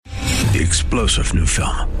The explosive new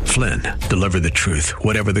film, Flynn, deliver the truth,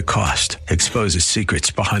 whatever the cost, exposes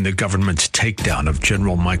secrets behind the government's takedown of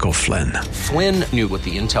General Michael Flynn. Flynn knew what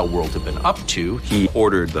the intel world had been up to. He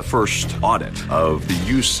ordered the first audit of the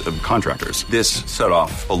use of contractors. This set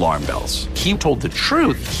off alarm bells. He told the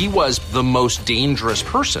truth. He was the most dangerous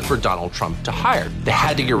person for Donald Trump to hire. They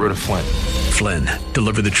had to get rid of Flynn. Flynn,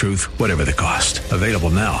 deliver the truth, whatever the cost. Available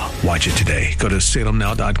now. Watch it today. Go to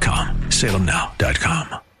salemnow.com.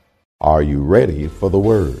 salemnow.com. Are you ready for the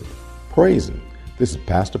word? Praise Him. This is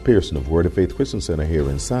Pastor Pearson of Word of Faith Christian Center here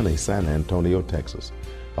in sunny San Antonio, Texas.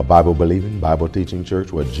 A Bible-believing, Bible-teaching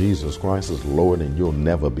church where Jesus Christ is Lord and you'll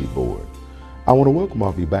never be bored. I want to welcome all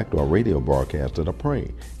of you back to our radio broadcast that I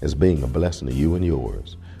pray is being a blessing to you and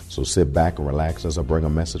yours. So sit back and relax as I bring a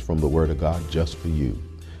message from the Word of God just for you.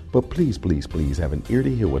 But please, please, please have an ear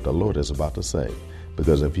to hear what the Lord is about to say.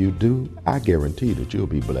 Because if you do, I guarantee that you'll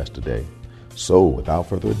be blessed today. So, without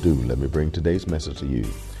further ado, let me bring today's message to you.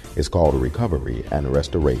 It's called Recovery and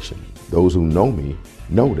Restoration. Those who know me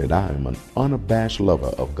know that I am an unabashed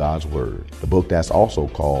lover of God's Word, the book that's also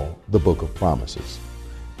called the Book of Promises.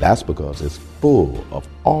 That's because it's full of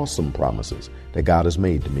awesome promises that God has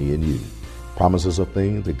made to me and you. Promises of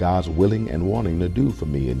things that God's willing and wanting to do for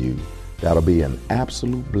me and you. That'll be an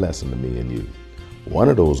absolute blessing to me and you. One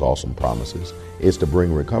of those awesome promises is to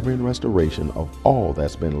bring recovery and restoration of all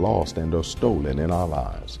that's been lost and or stolen in our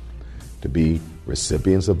lives. To be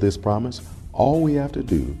recipients of this promise, all we have to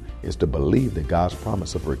do is to believe that God's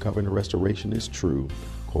promise of recovery and restoration is true,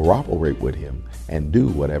 cooperate with Him, and do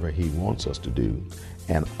whatever He wants us to do.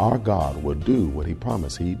 And our God will do what He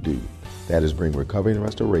promised He'd do. That is, bring recovery and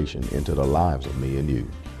restoration into the lives of me and you.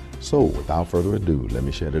 So, without further ado, let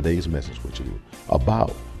me share today's message with you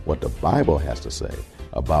about what the Bible has to say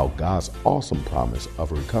about God's awesome promise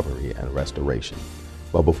of recovery and restoration.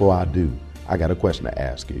 But before I do, I got a question to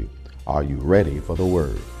ask you. Are you ready for the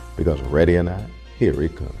word? Because ready or not, here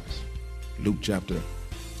it comes. Luke chapter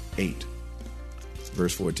 8,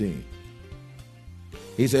 verse 14.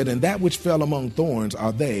 He said, "And that which fell among thorns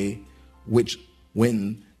are they which,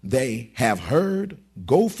 when they have heard,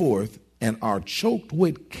 go forth and are choked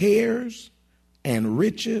with cares and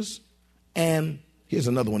riches and," here's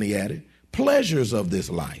another one he added, "pleasures of this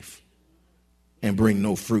life, and bring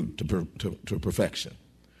no fruit to perfection."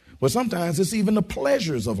 Well, sometimes it's even the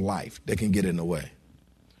pleasures of life that can get in the way.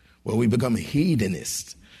 Well, we become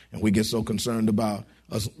hedonists, and we get so concerned about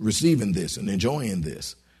us receiving this and enjoying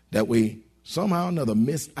this that we somehow or another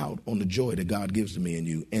miss out on the joy that God gives to me and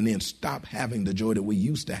you, and then stop having the joy that we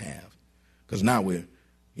used to have, because now we're,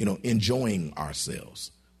 enjoying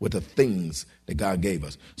ourselves with the things that God gave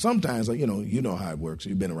us. Sometimes, you know how it works.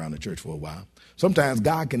 You've been around the church for a while. Sometimes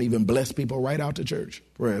God can even bless people right out to church.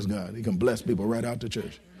 Praise God. He can bless people right out to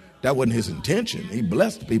church. That wasn't His intention. He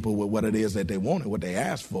blessed people with what it is that they wanted, what they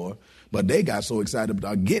asked for. But they got so excited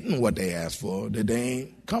about getting what they asked for that they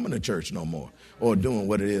ain't coming to church no more or doing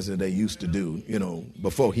what it is that they used to do,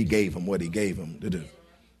 before He gave them what He gave them to do.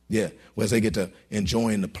 Yeah, whereas they get to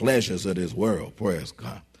enjoying the pleasures of this world. Praise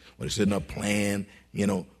God. When they're sitting up playing,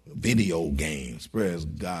 video games, praise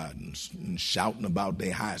God, and shouting about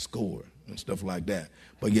their high score and stuff like that.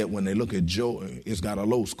 But yet when they look at joy, it's got a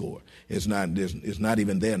low score. It's not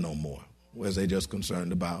even there no more. Whereas they just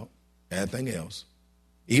concerned about everything else.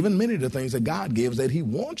 Even many of the things that God gives that He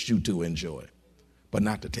wants you to enjoy, but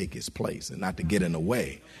not to take His place and not to get in the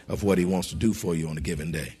way of what He wants to do for you on a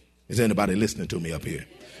given day. Is anybody listening to me up here?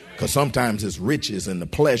 Because sometimes it's riches and the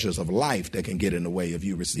pleasures of life that can get in the way of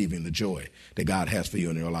you receiving the joy that God has for you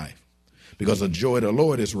in your life. Because the joy of the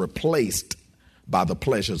Lord is replaced by the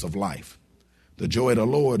pleasures of life. The joy of the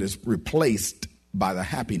Lord is replaced by the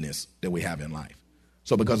happiness that we have in life.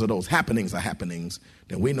 So because of those happenings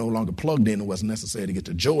then we no longer plugged in what's necessary to get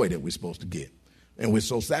the joy that we're supposed to get. And we're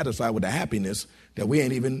so satisfied with the happiness that we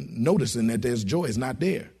ain't even noticing that there's joy is not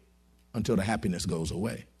there until the happiness goes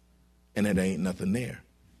away. And there ain't nothing there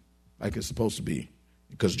like it's supposed to be,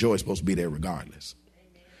 because joy is supposed to be there regardless.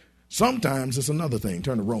 Amen. Sometimes it's another thing.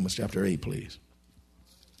 Turn to Romans chapter 8, please.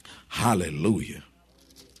 Hallelujah.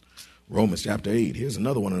 Romans chapter 8. Here's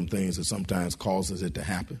another one of them things that sometimes causes it to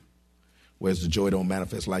happen, whereas the joy don't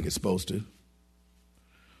manifest like it's supposed to.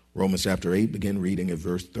 Romans chapter 8, begin reading at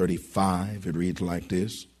verse 35. It reads like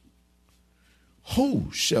this. Who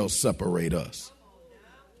shall separate us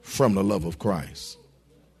from the love of Christ?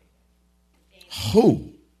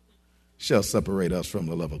 Who shall separate us from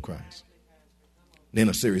the love of Christ? Then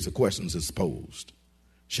a series of questions is posed.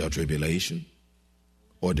 Shall tribulation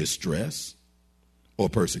or distress or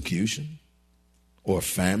persecution or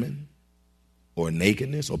famine or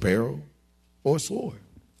nakedness or peril or sword?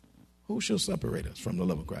 Who shall separate us from the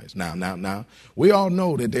love of Christ? Now, we all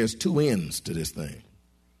know that there's two ends to this thing.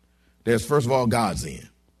 There's, first of all, God's end.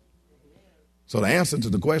 So the answer to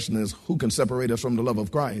the question is, who can separate us from the love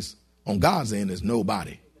of Christ? On God's end is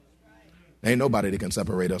nobody. There ain't nobody that can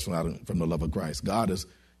separate us from the love of Christ. God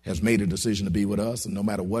has made a decision to be with us, and no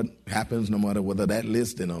matter what happens, no matter whether that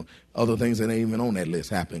list and other things that ain't even on that list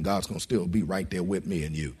happen, God's going to still be right there with me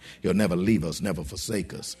and you. He'll never leave us, never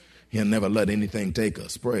forsake us. He'll never let anything take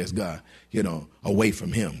us, praise God, away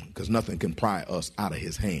from him, because nothing can pry us out of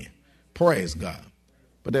his hand. Praise God.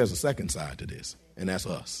 But there's a second side to this, and that's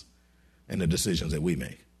us and the decisions that we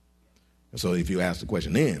make. And so if you ask the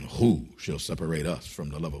question then, who shall separate us from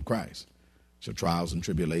the love of Christ? Shall trials and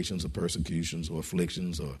tribulations or persecutions or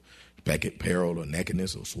afflictions or peril or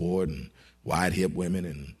nakedness or sword and wide-hip women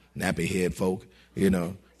and nappy-head folk,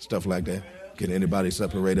 stuff like that. Can anybody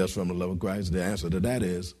separate us from the love of Christ? The answer to that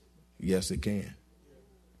is, yes, it can.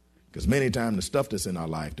 Because many times the stuff that's in our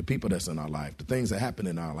life, the people that's in our life, the things that happen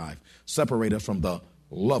in our life separate us from the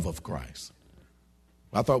love of Christ.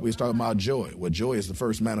 I thought we was talking about joy. Well, joy is the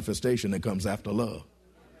first manifestation that comes after love.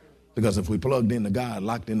 Because if we plugged into God,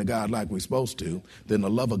 locked into God like we're supposed to, then the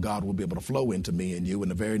love of God will be able to flow into me and you, and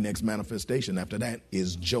the very next manifestation after that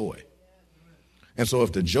is joy. And so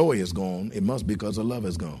if the joy is gone, it must be because the love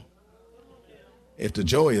is gone. If the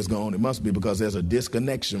joy is gone, it must be because there's a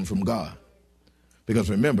disconnection from God. Because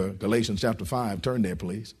remember, Galatians chapter 5, turn there,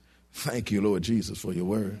 please. Thank you, Lord Jesus, for your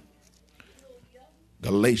word.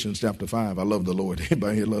 Galatians chapter 5, I love the Lord.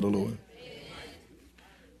 Anybody here love the Lord?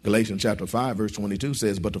 Galatians chapter 5, verse 22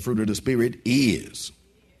 says, but the fruit of the Spirit is.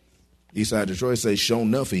 Eastside Detroit says, show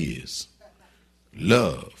enough is.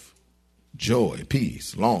 Love, joy,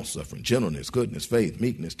 peace, long-suffering, gentleness, goodness, faith,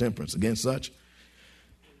 meekness, temperance. Against such,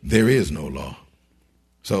 there is no law.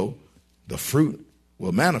 So the fruit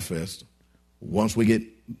will manifest once we get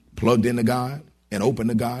plugged into God and open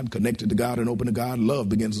to God, connected to God and open to God. Love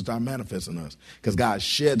begins to start manifesting us because God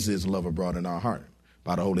sheds his love abroad in our heart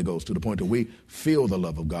by the Holy Ghost to the point that we feel the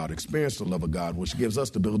love of God, experience the love of God, which gives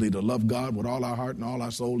us the ability to love God with all our heart and all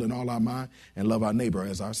our soul and all our mind and love our neighbor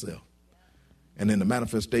as ourselves. And then the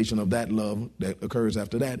manifestation of that love that occurs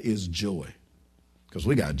after that is joy, because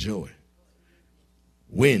we got joy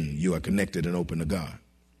when you are connected and open to God.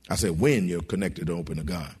 I said when you're connected and open to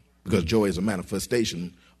God, because joy is a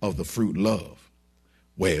manifestation of the fruit love.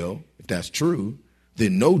 Well, if that's true,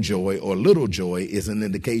 then no joy or little joy is an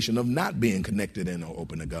indication of not being connected and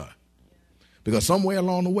open to God. Because somewhere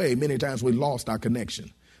along the way, many times we lost our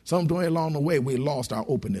connection. Somewhere along the way, we lost our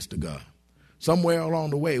openness to God. Somewhere along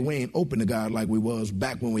the way, we ain't open to God like we was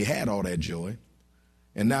back when we had all that joy.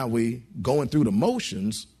 And now we going through the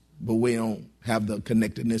motions, but we don't have the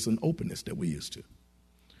connectedness and openness that we used to.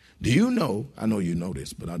 Do you know, I know you know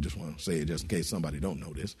this, but I just want to say it just in case somebody don't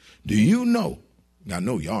know this. Do you know, I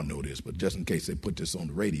know y'all know this, but just in case they put this on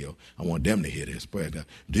the radio, I want them to hear this. Praise God.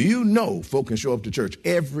 Do you know folk can show up to church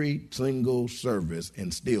every single service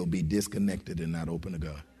and still be disconnected and not open to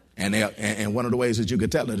God? And one of the ways that you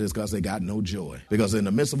could tell it is because they got no joy. Because in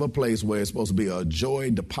the midst of a place where it's supposed to be a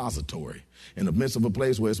joy depository, in the midst of a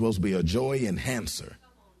place where it's supposed to be a joy enhancer,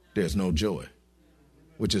 there's no joy,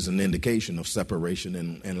 which is an indication of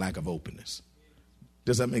separation and lack of openness.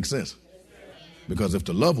 Does that make sense? Because if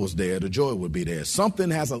the love was there, the joy would be there. Something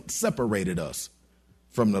has separated us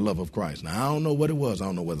from the love of Christ. Now, I don't know what it was. I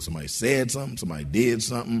don't know whether somebody said something, somebody did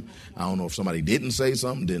something. I don't know if somebody didn't say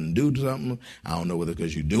something, didn't do something. I don't know whether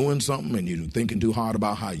because you're doing something and you're thinking too hard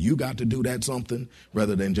about how you got to do that something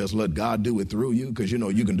rather than just let God do it through you, because you know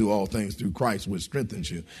you can do all things through Christ, which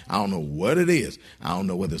strengthens you. I don't know what it is. I don't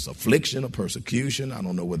know whether it's affliction or persecution. I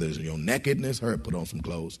don't know whether it's your nakedness. Put on some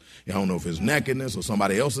clothes. I don't know if it's nakedness or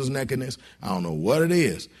somebody else's nakedness. I don't know what it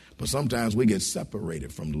is. But sometimes we get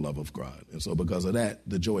separated from the love of God. And so because of that,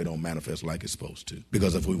 the joy don't manifest like it's supposed to.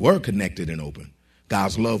 Because if we were connected and open,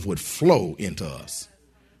 God's love would flow into us.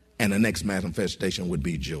 And the next manifestation would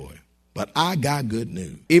be joy. But I got good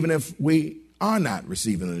news. Even if we are not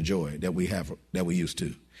receiving the joy that we have, that we used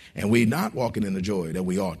to, and we're not walking in the joy that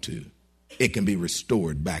we ought to, it can be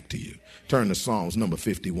restored back to you. Turn to Psalms number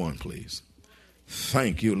 51, please.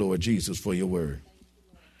 Thank you, Lord Jesus, for your word.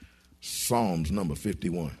 Psalms number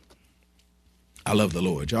 51. I love the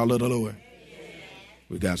Lord. Y'all love the Lord?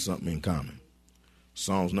 We got something in common.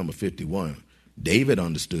 Psalms number 51. David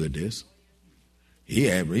understood this. He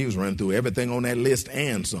was running through everything on that list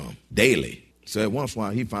and some daily. So at once in a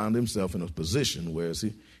while he found himself in a position where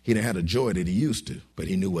he didn't have the joy that he used to, but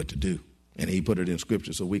he knew what to do. And he put it in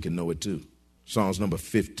scripture so we can know it too. Psalms number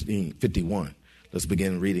 51. Let's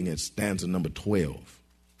begin reading at stanza number 12.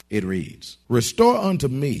 It reads, restore unto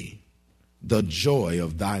me the joy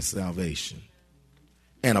of thy salvation,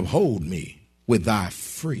 and uphold me with thy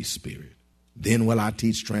free spirit. Then will I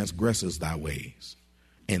teach transgressors thy ways,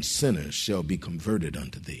 and sinners shall be converted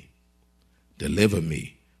unto thee. Deliver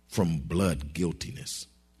me from blood guiltiness,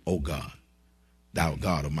 O God, thou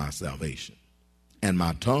God of my salvation. And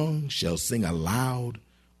my tongue shall sing aloud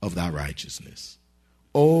of thy righteousness.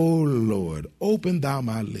 O Lord, open thou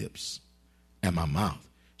my lips, and my mouth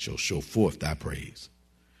shall show forth thy praise.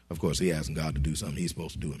 Of course, he asking God to do something he's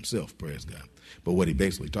supposed to do himself, praise God. But what he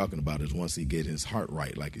basically talking about is once he gets his heart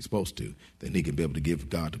right like he's supposed to, then he can be able to give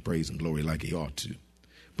God the praise and glory like he ought to.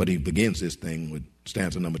 But he begins this thing with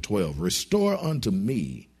stanza number 12. Restore unto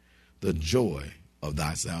me the joy of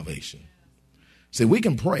thy salvation. See, we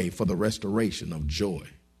can pray for the restoration of joy,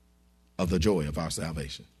 of the joy of our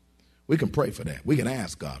salvation. We can pray for that. We can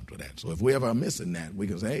ask God for that. So if we ever are missing that, we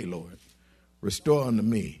can say, hey, Lord, restore unto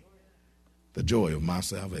me the joy of my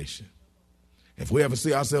salvation. If we ever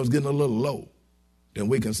see ourselves getting a little low, then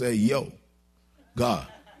we can say, yo, God,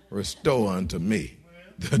 restore unto me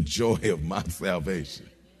the joy of my salvation.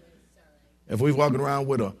 If we're walking around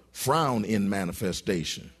with a frown in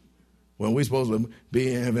manifestation, when we're supposed to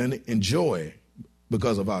be in joy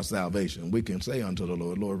because of our salvation, we can say unto the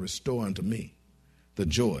Lord, Lord, restore unto me the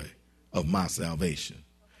joy of my salvation.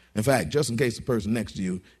 In fact, just in case the person next to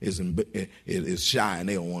you is shy and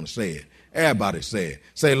they don't want to say it, everybody say it.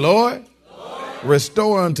 Say, Lord,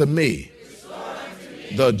 restore unto me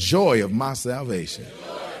the joy of my salvation.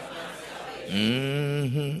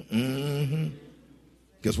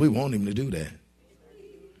 Because we want him to do that.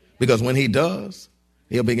 Because when he does,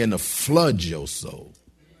 he'll begin to flood your soul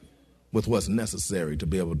with what's necessary to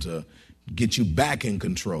be able to get you back in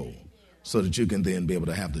control so that you can then be able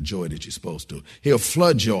to have the joy that you're supposed to. He'll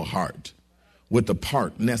flood your heart with the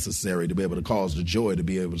part necessary to be able to cause the joy to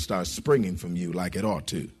be able to start springing from you like it ought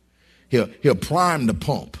to. He'll prime the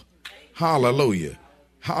pump. Hallelujah.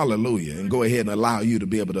 Hallelujah. And go ahead and allow you to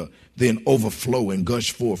be able to then overflow and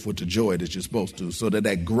gush forth with the joy that you're supposed to, so that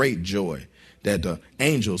that great joy that the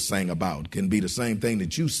angels sang about can be the same thing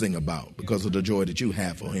that you sing about because of the joy that you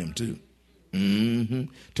have for him too.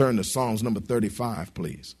 Turn to Psalms number 35,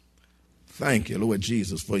 please. Thank you, Lord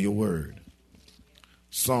Jesus, for your word.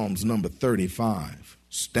 Psalms number 35,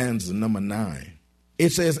 stanza number 9.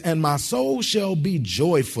 It says, and my soul shall be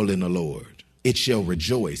joyful in the Lord. It shall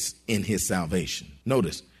rejoice in his salvation.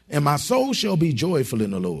 Notice, and my soul shall be joyful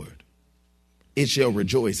in the Lord. It shall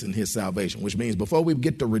rejoice in his salvation, which means before we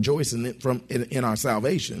get to rejoicing in our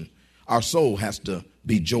salvation, our soul has to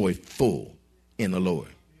be joyful in the Lord.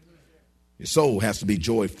 Your soul has to be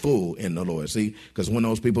joyful in the Lord. See, because when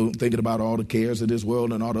those people thinking about all the cares of this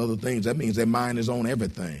world and all the other things, that means their mind is on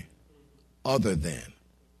everything other than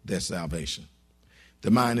their salvation.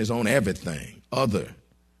 The mind is on everything other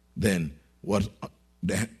than what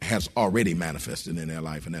that has already manifested in their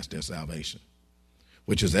life, and that's their salvation,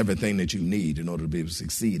 which is everything that you need in order to be able to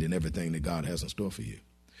succeed in everything that God has in store for you,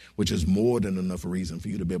 which is more than enough reason for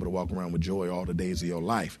you to be able to walk around with joy all the days of your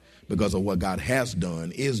life because of what God has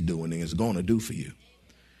done, is doing, and is going to do for you.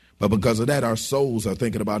 But because of that, our souls are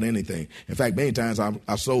thinking about anything. In fact, many times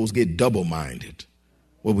our souls get double-minded.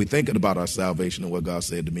 Well, we're thinking about our salvation and what God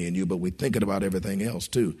said to me and you, but we're thinking about everything else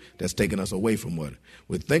too that's taking us away from what.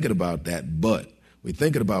 We're thinking about that, but. We're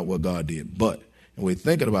thinking about what God did, but. And we're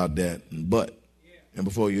thinking about that, but. And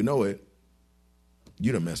before you know it,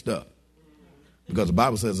 you done messed up. Because the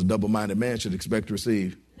Bible says a double-minded man should expect to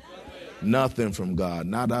receive nothing from God,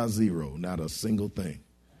 not a zero, not a single thing.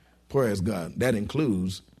 Praise God. That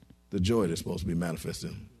includes the joy that's supposed to be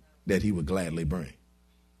manifested that he would gladly bring.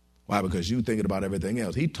 Why? Because you thinking about everything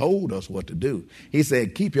else. He told us what to do. He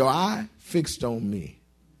said, keep your eye fixed on me,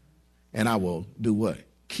 and I will do what?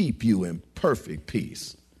 Keep you in perfect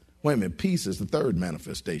peace. Wait a minute, peace is the third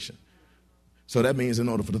manifestation. So that means in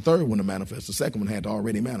order for the third one to manifest, the second one had to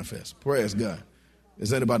already manifest. Praise God.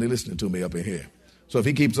 Is anybody listening to me up in here? So if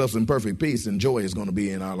he keeps us in perfect peace, then joy is going to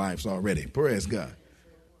be in our lives already. Praise God.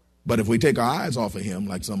 But if we take our eyes off of him,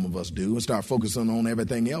 like some of us do, and start focusing on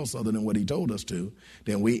everything else other than what he told us to,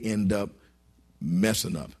 then we end up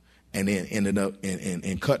messing up and then ended up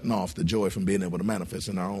and cutting off the joy from being able to manifest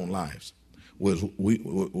in our own lives. Where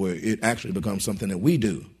it actually becomes something that we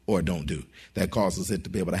do or don't do that causes it to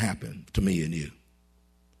be able to happen to me and you.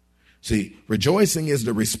 See, rejoicing is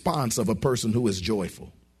the response of a person who is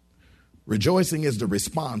joyful. Rejoicing is the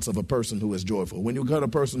response of a person who is joyful. When you got a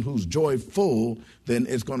person who's joyful, then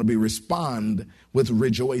it's going to be respond with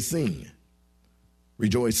rejoicing.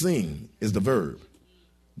 Rejoicing is the verb.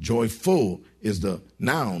 Joyful is the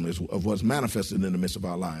noun of what's manifested in the midst of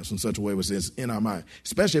our lives in such a way as it's in our mind,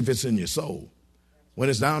 especially if it's in your soul. When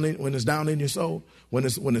it's down in your soul, when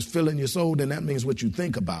it's filling your soul, then that means what you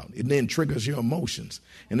think about. It then triggers your emotions.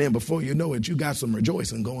 And then before you know it, you got some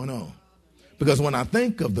rejoicing going on. Because when I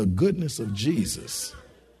think of the goodness of Jesus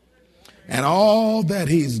and all that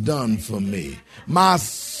he's done for me, my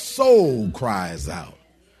soul cries out,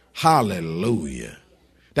 hallelujah.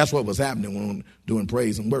 That's what was happening when doing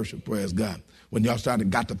praise and worship, praise God. When y'all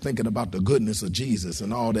got to thinking about the goodness of Jesus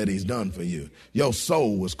and all that he's done for you, your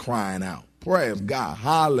soul was crying out. Praise God.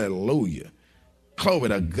 Hallelujah. Glory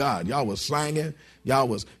to God. Y'all was singing. Y'all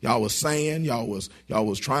was saying. Y'all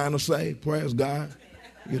was trying to say. Praise God.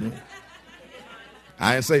 You know.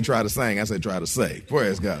 I didn't say try to sing. I said try to say.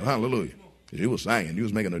 Praise God. Hallelujah. You was singing. You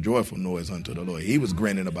was making a joyful noise unto the Lord. He was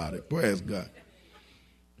grinning about it. Praise God.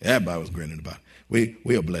 Everybody was grinning about it.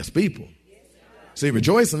 We are blessed people. See,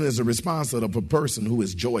 rejoicing is a response of a person who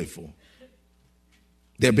is joyful.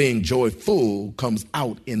 Their being joyful comes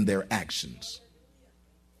out in their actions,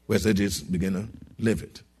 whereas they just begin to live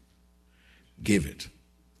it, give it,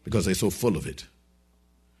 because they're so full of it.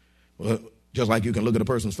 Well, just like you can look at a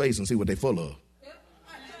person's face and see what they're full of.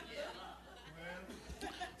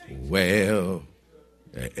 Well,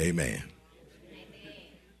 amen.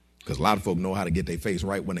 Because a lot of folk know how to get their face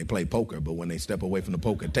right when they play poker, but when they step away from the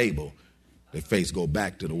poker table, their face go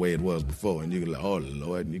back to the way it was before, and you can like, oh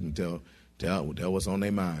Lord, and you can tell what's on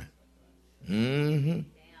their mind. Mm-hmm.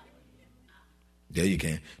 Yeah, you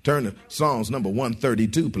can. Turn to Psalms number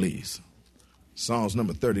 132, please. Psalms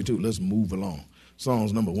number 32. Let's move along.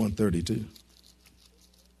 Psalms number 132.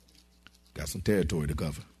 Got some territory to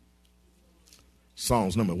cover.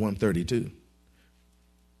 Psalms number 132.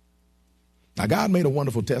 Now, God made a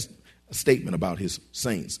wonderful statement about his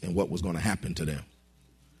saints and what was going to happen to them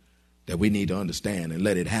that we need to understand and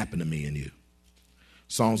let it happen to me and you.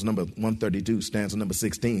 Psalms number 132, stanza number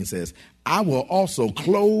 16 says, I will also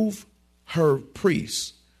clothe her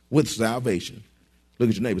priests with salvation. Look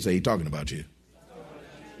at your neighbor, say he's talking about you.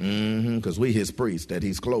 Because we his priests that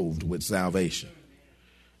he's clothed with salvation.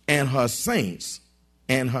 And her saints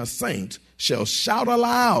shall shout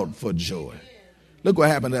aloud for joy. Look what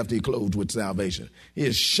happened after he clothed with salvation.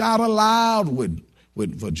 He shout aloud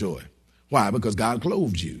for joy. Why? Because God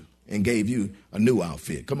clothed you and gave you a new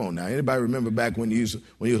outfit. Come on now. Anybody remember back when you was a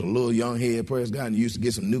little young head, praise God, and you used to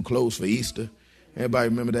get some new clothes for Easter? Everybody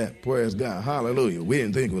remember that? Praise God. Hallelujah. We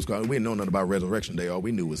didn't think it was called, we didn't know nothing about Resurrection Day. All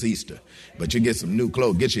we knew was Easter. But you get some new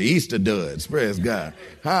clothes. Get your Easter duds. Praise God.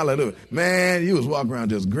 Hallelujah. Man, you was walking around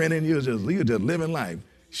just grinning. You was just living life.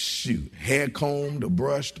 Shoot. Hair combed or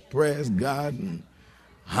brushed. Praise God. And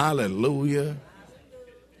hallelujah.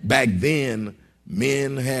 Back then,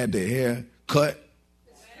 men had their hair cut.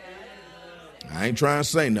 I ain't trying to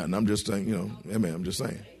say nothing. I'm just saying, amen, I'm just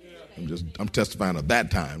saying. I'm testifying of that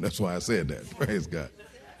time. That's why I said that. Praise God.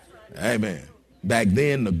 Amen. Back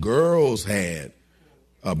then, the girls had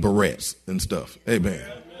barrettes and stuff. Amen.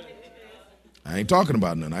 I ain't talking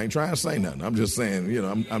about nothing. I ain't trying to say nothing. I'm just saying,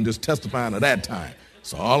 I'm just testifying of that time.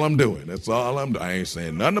 That's all I'm doing. That's all I'm doing. I ain't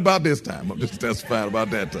saying nothing about this time. I'm just testifying about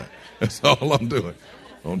that time. That's all I'm doing.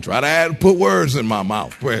 Don't try to put words in my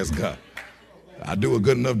mouth. Praise God. I do a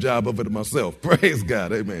good enough job of it myself. Praise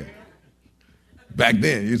God. Amen. Back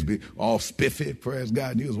then, you used to be all spiffy. Praise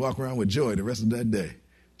God. You was walking around with joy the rest of that day,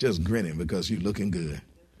 just grinning because you're looking good.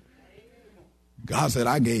 God said,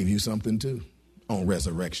 I gave you something too on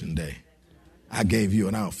Resurrection Day. I gave you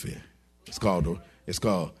an outfit. It's called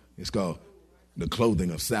the clothing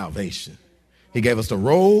of salvation. He gave us the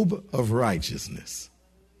robe of righteousness.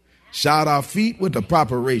 Shod our feet with the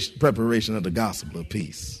preparation of the gospel of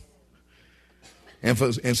peace. And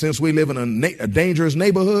since we live in a dangerous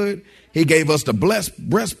neighborhood, he gave us the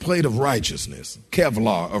breastplate of righteousness,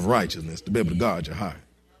 Kevlar of righteousness, to be able to guard your heart.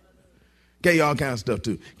 Gave you all kinds of stuff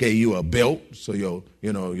too. Gave you a belt so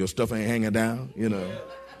your stuff ain't hanging down.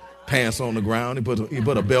 Pants on the ground. He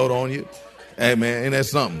put a belt on you. Hey man, and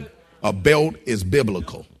that's something. A belt is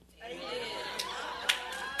biblical.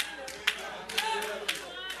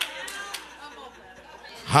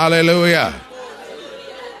 Hallelujah.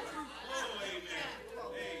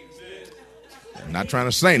 I'm not trying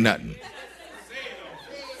to say nothing.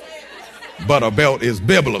 But a belt is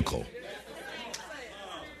biblical.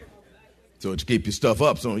 So to keep your stuff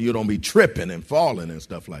up so you don't be tripping and falling and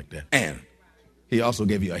stuff like that. And he also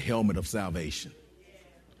gave you a helmet of salvation.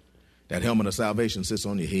 That helmet of salvation sits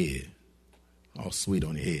on your head. All sweet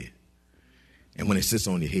on your head. And when it sits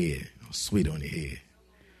on your head, all sweet on your head,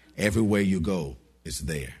 everywhere you go, it's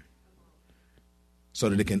there. So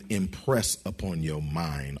that it can impress upon your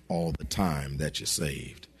mind all the time that you're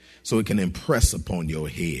saved. So it can impress upon your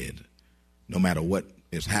head, no matter what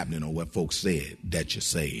is happening or what folks said, that you're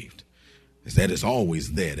saved. It's that it's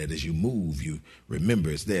always there, that as you move, you remember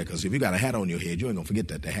it's there. Because if you got a hat on your head, you ain't going to forget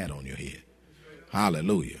that the hat on your head.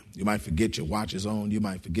 Hallelujah. You might forget your watch is on. You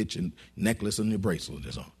might forget your necklace and your bracelet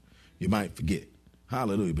is on. You might forget.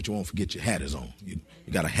 Hallelujah. But you won't forget your hat is on. You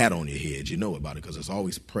got a hat on your head. You know about it because it's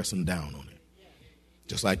always pressing down on it.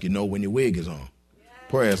 Just like you know when your wig is on.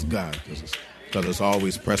 Praise God. Because it's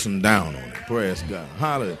always pressing down on it. Praise God.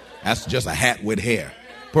 Hallelujah. That's just a hat with hair.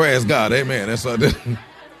 Praise God. Amen. That's all.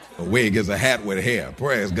 A wig is a hat with hair.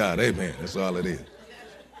 Praise God. Amen. That's all it is.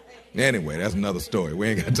 Anyway, that's another story. We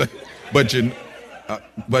ain't got to.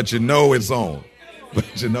 But you know it's on.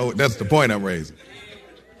 But you know that's the point I'm raising.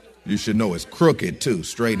 You should know it's crooked too.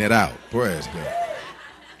 Straighten it out. Praise God.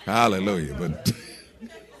 Hallelujah. But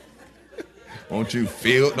don't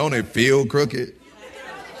it feel crooked?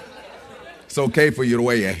 It's okay for you to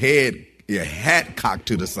wear your hat cocked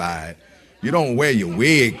to the side. You don't wear your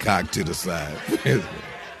wig cocked to the side.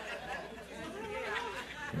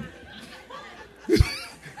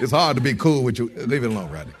 It's hard to be cool with you. Leave it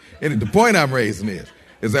alone, Rodney. And the point I'm raising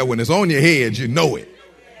is that when it's on your head, you know it.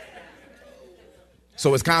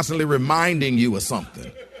 So it's constantly reminding you of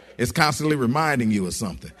something. It's constantly reminding you of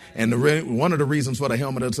something. And one of the reasons for the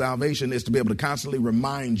helmet of salvation is to be able to constantly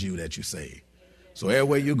remind you that you're saved. So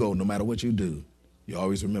everywhere you go, no matter what you do, you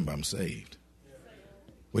always remember I'm saved.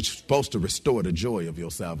 Which is supposed to restore the joy of your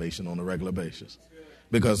salvation on a regular basis.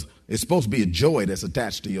 Because it's supposed to be a joy that's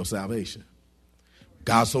attached to your salvation.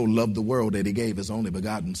 God so loved the world that he gave his only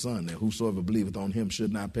begotten son, that whosoever believeth on him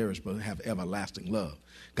should not perish but have everlasting love.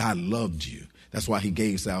 God loved you. That's why he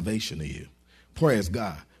gave salvation to you. Praise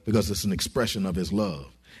God, because it's an expression of his love.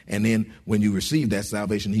 And then when you receive that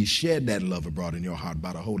salvation, he shed that love abroad in your heart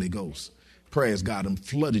by the Holy Ghost. Praise God, and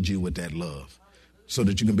flooded you with that love so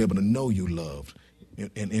that you can be able to know you loved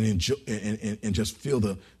and enjoy and just feel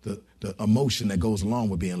the emotion that goes along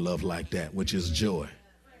with being loved like that, which is joy.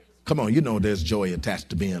 Come on, you know there's joy attached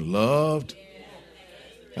to being loved.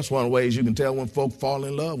 That's one of the ways you can tell when folk fall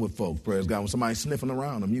in love with folk. Praise God. When somebody's sniffing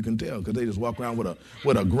around them, you can tell because they just walk around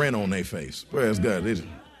with a grin on their face. Praise God.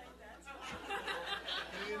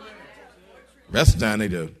 Rest of the time they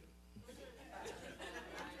do.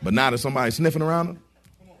 But now that somebody's sniffing around them,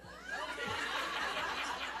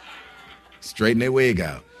 straighten their wig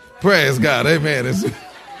out. Praise God. Amen.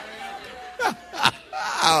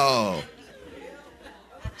 Oh.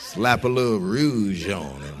 Slap a little rouge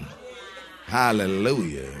on him.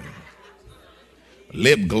 Hallelujah.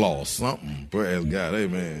 Lip gloss, something. Praise God.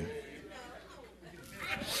 Amen.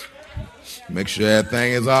 Make sure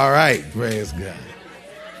everything is all right. Praise God.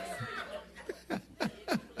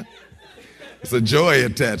 It's a joy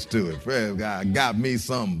attached to it. Praise God. Got me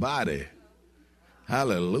somebody.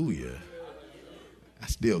 Hallelujah. I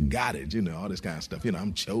still got it. You know, all this kind of stuff. You know,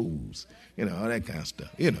 I'm chose. You know, all that kind of stuff.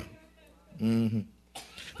 You know. Mm-hmm.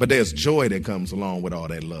 But there's joy that comes along with all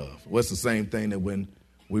that love. Well, it's the same thing that when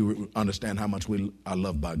we understand how much we are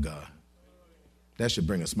loved by God. That should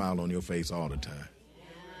bring a smile on your face all the time.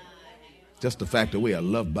 Just the fact that we are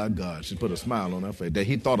loved by God should put a smile on our face. That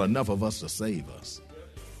he thought enough of us to save us.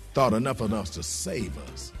 Thought enough of us to save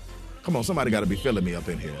us. Come on, somebody got to be filling me up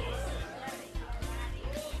in here.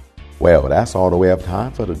 Well, that's all the way have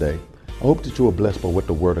time for today. I hope that you were blessed by what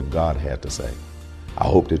the Word of God had to say. I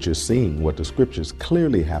hope that you're seeing what the scriptures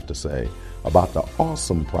clearly have to say about the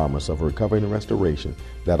awesome promise of recovery and restoration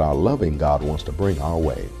that our loving God wants to bring our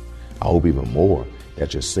way. I hope even more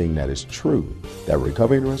that you're seeing that it's true, that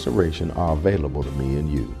recovery and restoration are available to me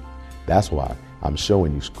and you. That's why I'm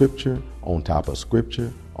showing you scripture on top of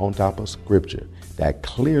scripture on top of scripture that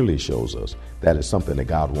clearly shows us that it's something that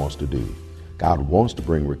God wants to do. God wants to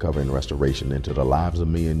bring recovery and restoration into the lives of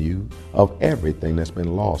me and you, of everything that's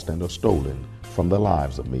been lost and or stolen from the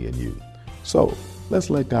lives of me and you. So let's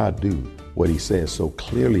let God do what he says so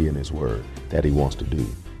clearly in his word that he wants to do.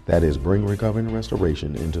 That is, bring recovery and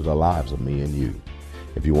restoration into the lives of me and you.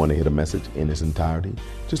 If you want to hear the message in its entirety,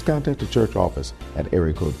 just contact the church office at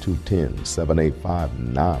area code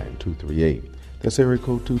 210-785-9238. That's area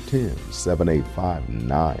code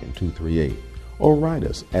 210-785-9238. Or write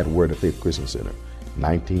us at Word of Faith Christian Center,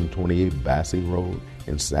 1928 Bassey Road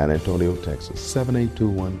in San Antonio, Texas,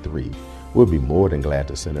 78213. We'll be more than glad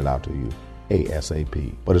to send it out to you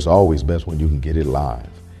ASAP. But it's always best when you can get it live.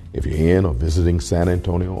 If you're in or visiting San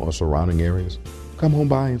Antonio or surrounding areas, come on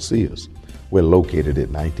by and see us. We're located at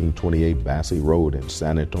 1928 Bassey Road in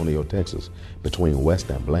San Antonio, Texas, between West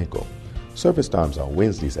and Blanco. Service times are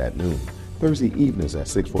Wednesdays at noon, Thursday evenings at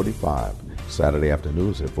 6:45, Saturday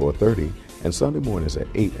afternoons at 4:30, and Sunday mornings at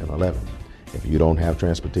 8 and 11. If you don't have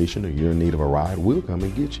transportation or you're in need of a ride, we'll come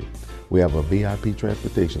and get you. We have a VIP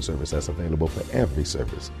transportation service that's available for every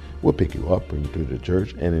service. We'll pick you up, bring you to the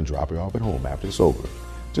church, and then drop you off at home after it's over.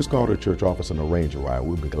 Just call the church office and arrange a ride.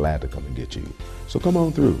 We'll be glad to come and get you. So come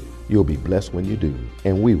on through. You'll be blessed when you do,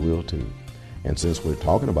 and we will too. And since we're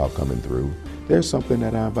talking about coming through, there's something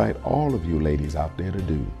that I invite all of you ladies out there to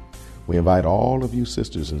do. We invite all of you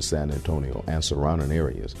sisters in San Antonio and surrounding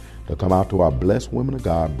areas to come out to our Blessed Women of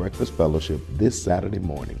God Breakfast Fellowship this Saturday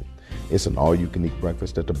morning. It's an all-you-can-eat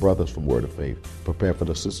breakfast that the brothers from Word of Faith prepare for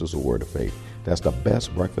the sisters of Word of Faith. That's the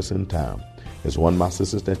best breakfast in town. It's one of my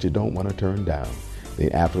sisters that you don't want to turn down.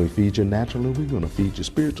 Then after we feed you naturally, we're going to feed you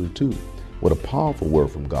spiritually too, with a powerful word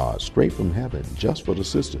from God, straight from heaven, just for the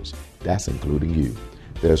sisters. That's including you.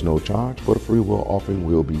 There's no charge, but a free will offering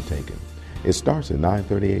will be taken. It starts at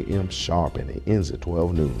 9:30 a.m. sharp and it ends at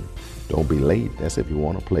 12 noon. Don't be late. That's if you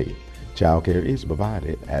want to play. Child care is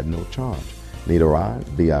provided at no charge. Need a ride?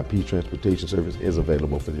 VIP transportation service is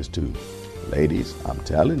available for this too. Ladies, I'm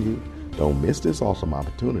telling you, don't miss this awesome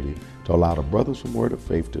opportunity to allow the brothers from Word of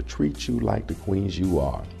Faith to treat you like the queens you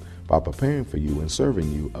are by preparing for you and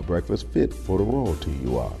serving you a breakfast fit for the royalty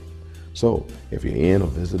you are. So, if you're in or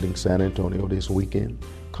visiting San Antonio this weekend,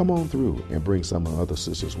 come on through and bring some of the other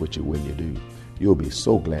sisters with you when you do. You'll be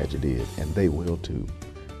so glad you did, and they will too.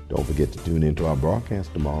 Don't forget to tune into our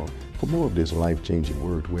broadcast tomorrow for more of this life-changing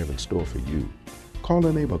word we have in store for you. Call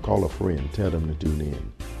a neighbor, call a friend, tell them to tune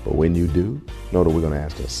in. But when you do, know that we're going to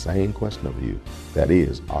ask the same question of you. That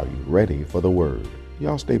is, are you ready for the word?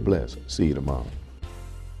 Y'all stay blessed. See you tomorrow.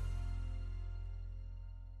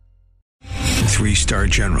 3-star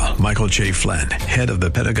General Michael J. Flynn, head of the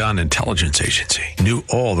Pentagon Intelligence Agency, knew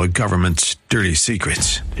all the government's dirty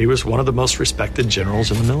secrets. He was one of the most respected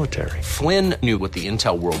generals in the military. Flynn knew what the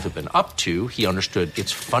intel world had been up to. He understood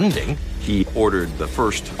its funding. He ordered the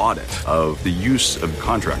first audit of the use of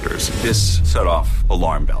contractors. This set off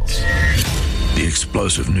alarm bells. The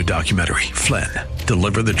explosive new documentary, Flynn,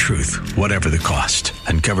 Deliver the Truth, Whatever the Cost,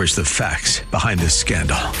 uncovers the facts behind this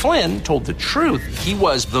scandal. Flynn told the truth. He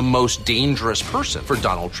was the most dangerous person for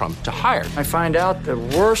Donald Trump to hire. I find out the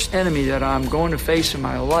worst enemy that I'm going to face in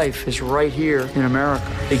my life is right here in America.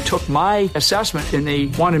 They took my assessment and they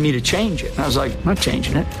wanted me to change it. And I was like, I'm not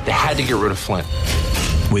changing it. They had to get rid of Flynn.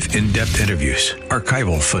 With in-depth interviews,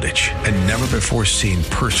 archival footage, and never-before-seen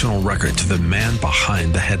personal records of the man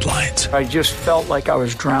behind the headlines. I just felt like I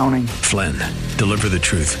was drowning. Flynn, Deliver the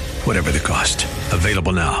Truth, Whatever the Cost.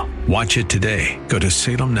 Available now. Watch it today. Go to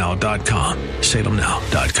salemnow.com.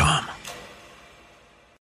 salemnow.com.